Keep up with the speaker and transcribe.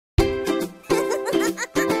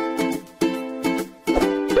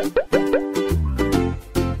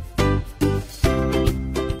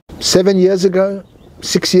7 years ago,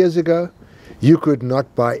 6 years ago, you could not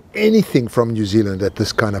buy anything from New Zealand at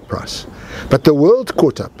this kind of price. But the world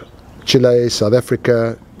caught up, Chile, South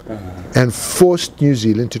Africa, and forced New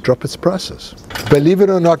Zealand to drop its prices. Believe it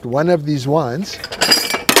or not, one of these wines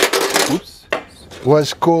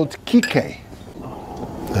was called Kike.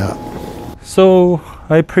 Yeah. So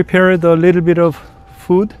I prepared a little bit of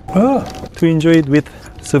food to enjoy it with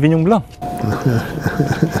Sauvignon Blanc.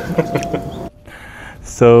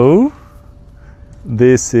 So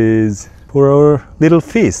this is for our little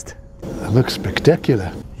feast. It looks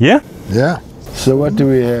spectacular. Yeah? Yeah. So what do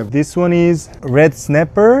we have? This one is red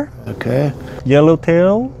snapper, Okay.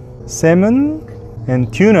 yellowtail, salmon,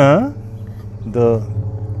 and tuna, the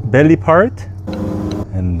belly part,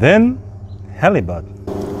 and then halibut.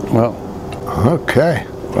 Wow. Okay.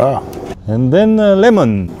 Wow. And then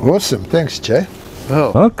lemon. Awesome. Thanks, Jay.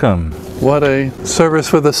 Oh, Welcome. what a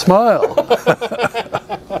service with a smile.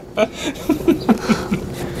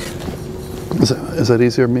 Is that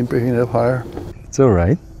easier, me bringing it up higher? It's all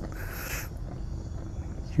right.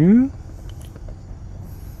 Here.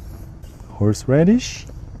 Horseradish,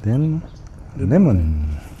 then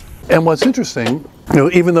lemon. And what's interesting,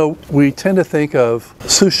 even though we tend to think of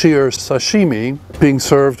sushi or sashimi being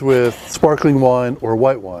served with sparkling wine or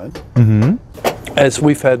white wine, as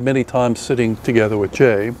we've had many times sitting together with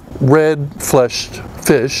Jay, red fleshed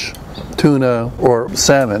fish, tuna or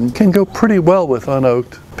salmon can go pretty well with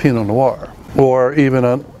unoaked Pinot Noir or even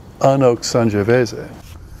unoaked Sangiovese.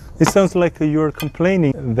 It sounds like you're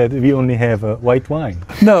complaining that we only have white wine.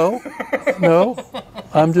 No, no,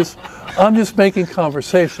 I'm just making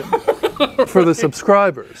conversation for the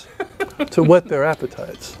subscribers to whet their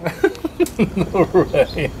appetites.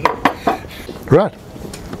 Right.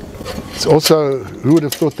 It's also, who would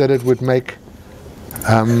have thought that it would make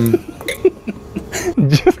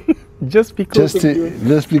just because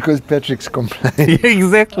just because Patrick's complaining.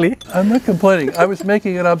 exactly. I'm not complaining. I was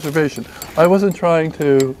making an observation. I wasn't trying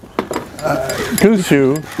to goose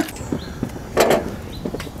you.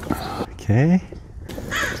 Okay.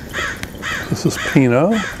 This is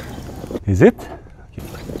Pinot. Is it?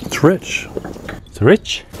 It's rich. It's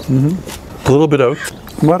rich. A little bit oaked,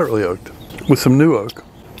 moderately oaked, with some new oak.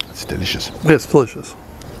 It's delicious. It's delicious.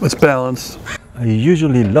 It's balanced. I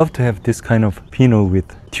usually love to have this kind of Pinot with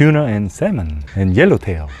tuna and salmon and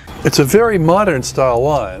yellowtail. It's a very modern style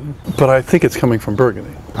wine, but I think it's coming from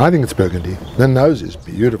Burgundy. I think it's Burgundy. The nose is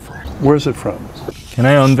beautiful. Where's it from? Can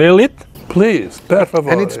I unveil it? Please, per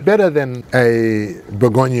favore. And it's better than a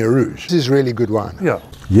Bourgogne Rouge. This is really good wine. Yeah.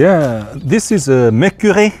 Yeah, this is a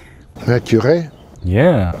Mercure. Mercure,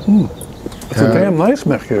 Yeah, It's a damn nice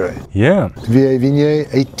Mercure. yeah. Vieille Vigne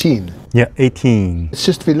 18. Yeah, 18. It's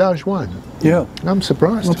just village wine. Yeah. I'm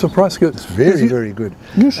surprised. I'm surprised. Good. Very, very good.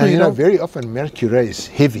 Usually, And you know, very often Mercure is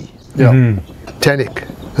heavy, Yeah. tannic.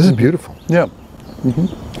 This is beautiful. Yeah.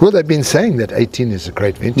 Well, they've been saying that 18 is a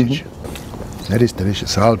great vintage. That is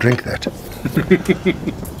delicious. I'll drink that.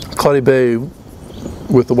 Cloudy Bay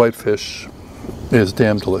with the white fish is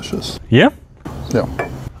damn delicious. Yeah? Yeah.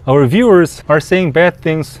 Our viewers are saying bad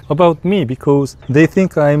things about me because they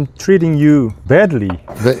think I'm treating you badly.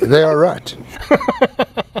 They are right.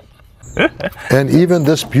 And even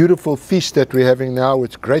this beautiful feast that we're having now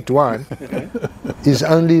with great wine is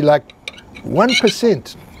only like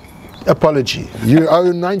 1% apology. You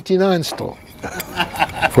owe 99 still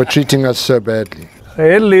for treating us so badly.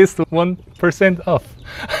 At least 1% off.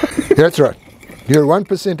 That's right. You're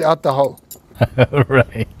 1% out the hole.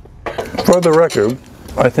 Right. For the record,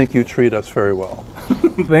 I think you treat us very well.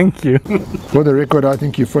 Thank you. For the record, I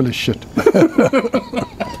think you're full of shit.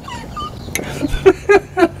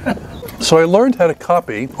 So I learned how to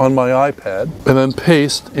copy on my iPad and then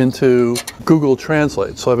paste into Google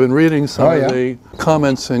Translate. So I've been reading some of the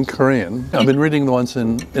comments in Korean. I've been reading the ones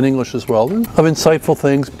in English as well. Of insightful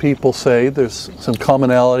things people say. There's some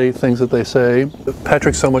commonality, things that they say.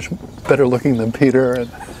 Patrick's so much better looking than Peter. And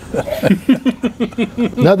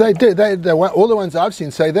No, they do. All the ones I've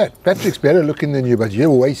seen say that. Patrick's better looking than you, but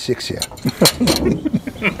you're way sexier.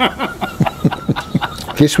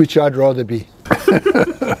 Guess which I'd rather be.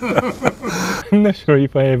 I'm not sure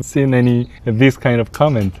if I have seen any this kind of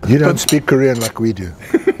comment. You don't speak Korean like we do.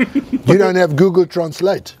 You don't have Google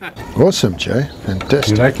Translate. Awesome, Jay.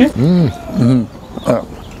 Fantastic. You like it?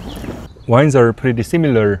 Wines are pretty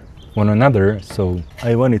similar one another, so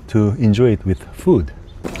I wanted to enjoy it with food.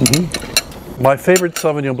 my favorite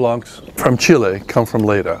Sauvignon Blancs from Chile come from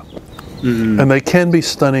Leda. And they can be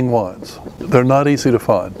stunning wines. They're not easy to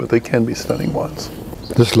find, but they can be stunning wines.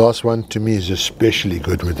 This last one to me is especially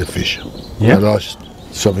good with the fish. Yeah? The last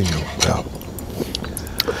Sauvignon. Yeah.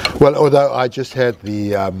 Well, although I just had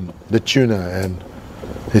the tuna, and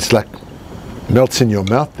it's like melts in your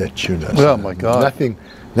mouth, that tuna. Oh my God!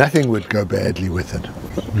 Nothing would go badly with it.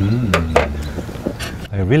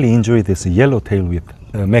 I really enjoy this yellowtail with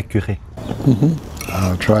mercury.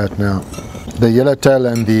 I'll try it now. The yellowtail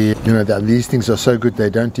and these things are so good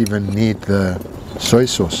they don't even need the soy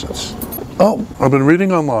sauces. Oh, I've been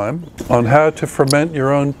reading online on how to ferment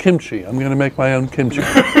your own kimchi. I'm going to make my own kimchi.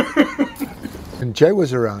 And Jay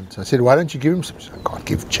was around. So I said, why don't you give him some? I can't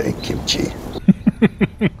give Jay kimchi.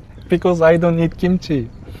 Because I don't eat kimchi.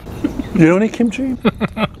 You don't eat kimchi?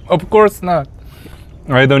 Of course not.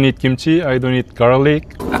 I don't eat kimchi, I don't eat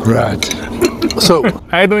garlic. Right. So,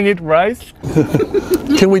 I don't eat rice.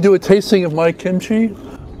 can we do a tasting of my kimchi?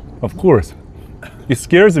 Of course. It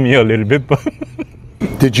scares me a little bit, but...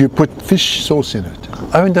 Did you put fish sauce in it?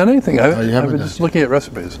 I haven't done anything. you haven't I've been done just looking at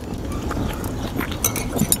recipes.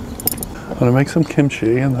 I'm going to make some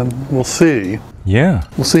kimchi and then we'll see. Yeah.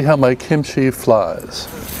 We'll see how my kimchi flies.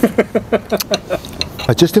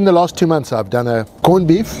 Just in the last 2 months, I've done a corned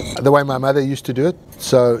beef, the way my mother used to do it.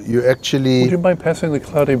 So you actually... Would you mind passing the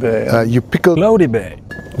Cloudy Bay? you pickled Cloudy Bay.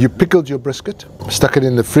 You pickled your brisket, stuck it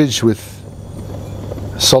in the fridge with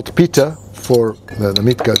saltpeter for the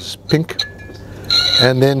meat goes pink.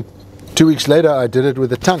 And then 2 weeks later, I did it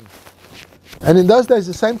with a tongue. And in those days,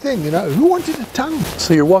 the same thing, who wanted a tongue?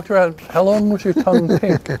 So you walked around, how long was your tongue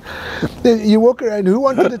pink? You walk around, who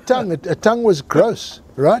wanted a tongue? A tongue was gross,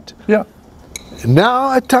 right? Yeah.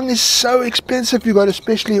 Now a tongue is so expensive, you got to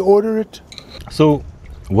specially order it. So,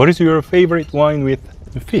 what is your favorite wine with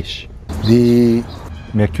fish? The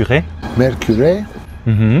Mercury. Mercury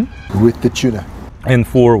with the tuna. And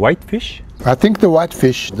for white fish? I think the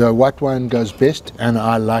white wine goes best, and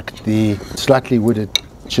I like the slightly wooded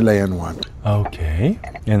Chilean wine. Okay.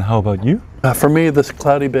 And how about you? For me, this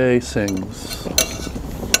Cloudy Bay sings.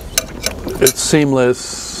 It's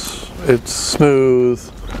seamless, it's smooth,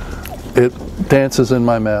 it dances in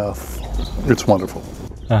my mouth. It's wonderful.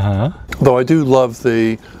 Uh-huh. Though I do love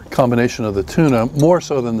the combination of the tuna, more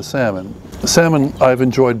so than the salmon. The salmon I've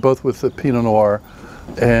enjoyed both with the Pinot Noir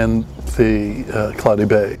and the Cloudy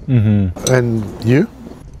Bay. And you?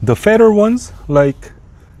 The fatter ones, like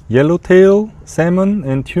yellowtail, salmon,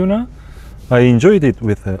 and tuna, I enjoyed it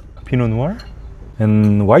with Pinot Noir.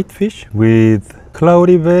 And whitefish with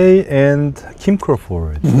Cloudy Bay and Kim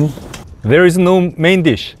Crawford. There is no main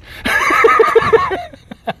dish.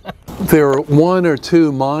 There are one or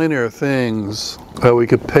two minor things that we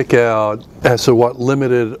could pick out as to what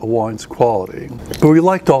limited a wine's quality. But we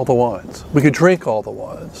liked all the wines. We could drink all the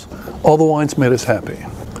wines. All the wines made us happy.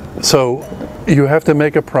 So you have to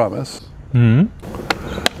make a promise.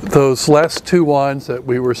 Those last two wines that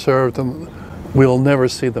we were served, we'll never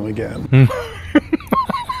see them again.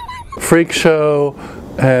 Freak Show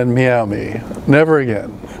and Meow Me. Never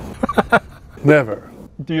again. Never.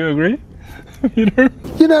 Do you agree, Peter?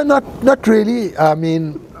 Not really. I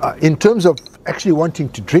mean, in terms of actually wanting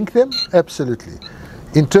to drink them, absolutely.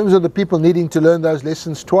 In terms of the people needing to learn those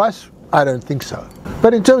lessons twice, I don't think so.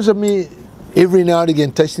 But in terms of me, every now and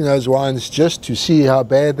again tasting those wines just to see how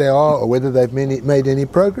bad they are or whether they've made any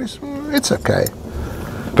progress, it's okay.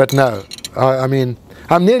 But no, I mean,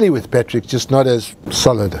 I'm nearly with Patrick, just not as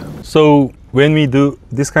solid. So when we do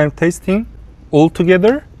this kind of tasting all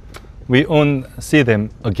together, we won't see them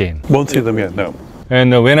again. Won't see them again, no.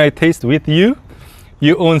 And when I taste with you,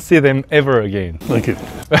 you won't see them ever again. Thank you.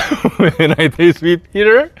 When I taste with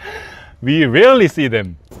Peter, we rarely see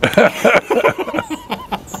them.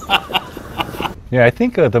 Yeah, I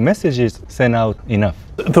think the message is sent out enough.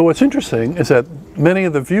 Though what's interesting is that many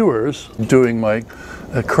of the viewers doing my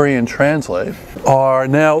Korean translate are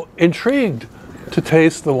now intrigued to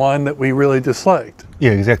taste the wine that we really disliked.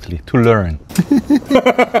 Yeah, exactly, to learn.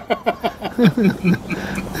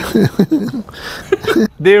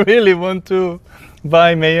 They really want to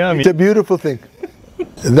buy Miami. It's a beautiful thing.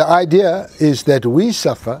 The idea is that we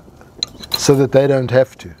suffer so that they don't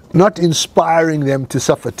have to, not inspiring them to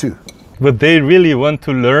suffer too. But they really want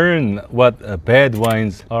to learn what bad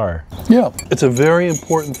wines are. Yeah, it's a very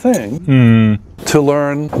important thing to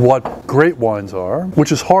learn what great wines are,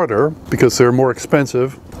 which is harder because they're more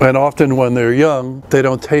expensive. And often when they're young, they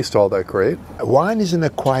don't taste all that great. Wine is an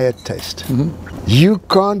acquired taste. You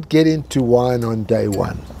can't get into wine on day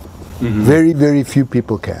one. Very, very few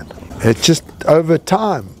people can. It's just over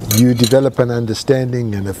time, you develop an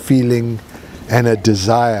understanding and a feeling and a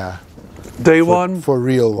desire Day one? For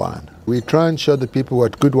real wine. We try and show the people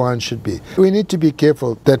what good wine should be. We need to be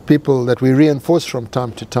careful that we reinforce from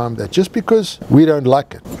time to time that just because we don't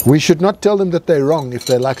like it, we should not tell them that they're wrong if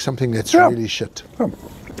they like something that's really shit.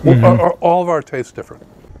 All of our tastes different.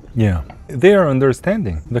 Yeah, they are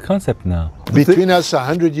understanding the concept now. Between us,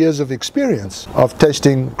 100 years of experience of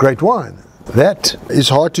tasting great wine. That is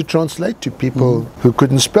hard to translate to people who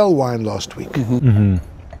couldn't spell wine last week.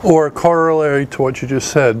 Or a corollary to what you just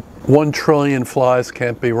said, 1 trillion flies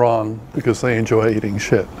can't be wrong because they enjoy eating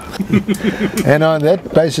shit. And on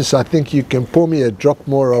that basis, I think you can pour me a drop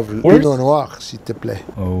more of Pinot Noir, s'il te plaît.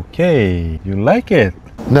 Okay, you like it?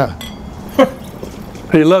 No,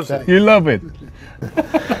 He loves it. You love it.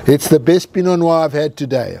 it's the best Pinot Noir I've had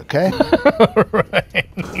today, okay?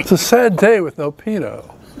 It's a sad day with no Pinot.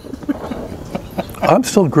 I'm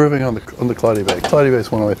still grooving on the Claudie-Bay. Claudie-Bay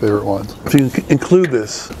is one of my favorite wines. If you include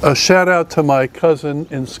this, a shout out to my cousin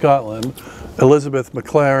in Scotland, Elizabeth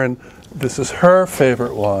McLaren. This is her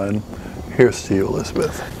favorite wine. Here's to you,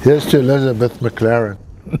 Elizabeth. Here's to Elizabeth McLaren.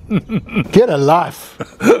 Get a life.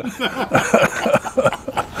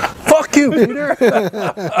 Fuck you, Peter.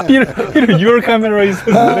 Peter, your camera is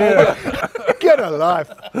there. Get a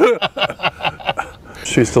life.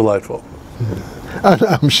 She's delightful. And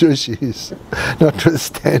I'm sure she is,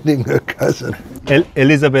 notwithstanding her cousin.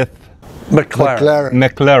 Elizabeth McLaren.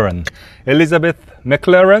 McLaren. Elizabeth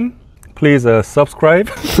McLaren, please subscribe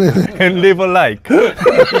and leave a like.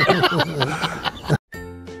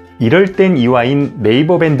 이럴 땐 이 와인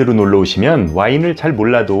네이버 밴드로 놀러 오시면 와인을 잘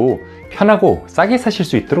몰라도 편하고 싸게 사실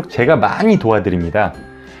수 있도록 제가 많이 도와드립니다.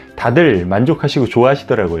 다들 만족하시고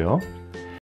좋아하시더라고요.